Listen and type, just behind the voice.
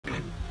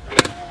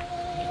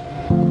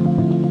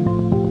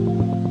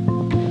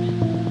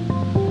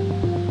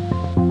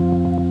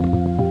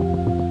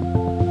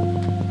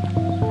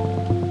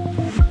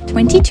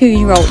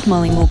22-year-old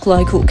Mollymook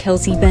local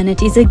Kelsey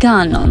Bennett is a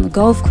gun on the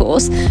golf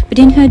course, but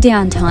in her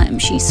downtime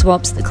she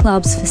swaps the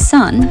clubs for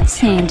sun,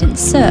 sand and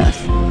surf.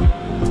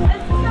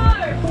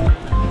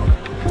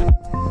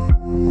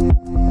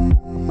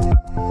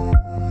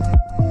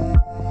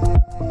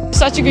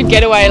 Such a good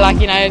getaway,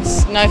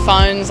 it's no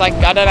phones, I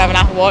don't have an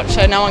Apple Watch,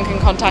 so no one can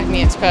contact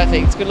me. It's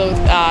perfect. It's good little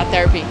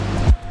therapy.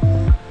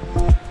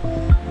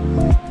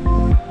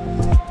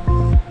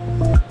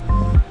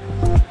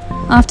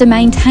 After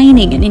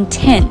maintaining an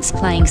intense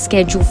playing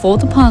schedule for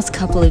the past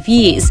couple of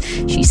years,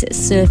 she says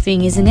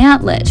surfing is an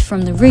outlet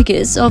from the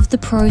rigours of the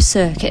pro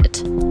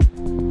circuit.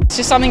 It's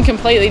just something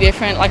completely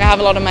different. I have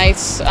a lot of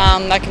mates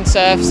that can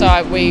surf,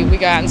 so we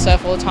go out and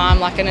surf all the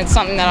time, and it's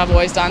something that I've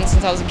always done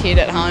since I was a kid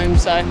at home,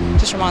 so it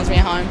just reminds me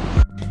of home.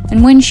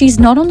 And when she's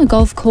not on the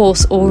golf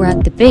course or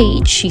at the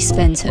beach, she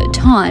spends her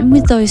time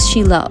with those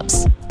she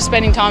loves.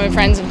 Spending time with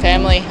friends and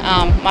family.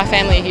 My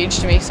family are huge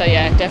to me, so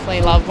yeah,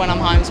 definitely love when I'm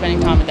home spending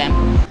time with them.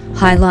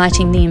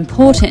 Highlighting the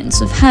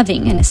importance of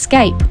having an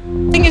escape.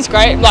 I think it's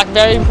great,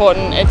 very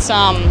important. It's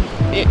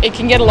it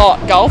can get a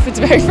lot. Golf, it's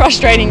a very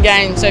frustrating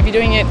game, so if you're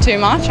doing it too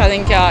much, I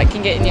think it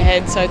can get in your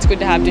head, so it's good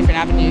to have different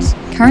avenues.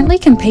 Currently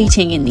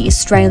competing in the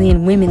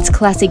Australian Women's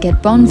Classic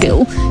at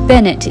Bonville,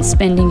 Bennett is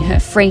spending her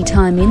free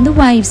time in the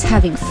waves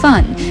having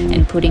fun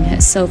and putting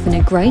herself in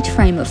a great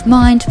frame of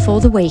mind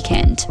for the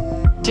weekend.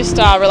 Just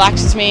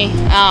relaxes me.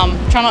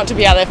 Try not to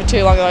be out there for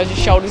too long, otherwise your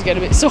shoulders get a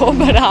bit sore,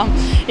 but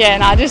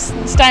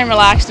just staying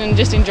relaxed and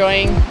just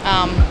enjoying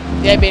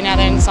being out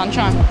there in the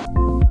sunshine.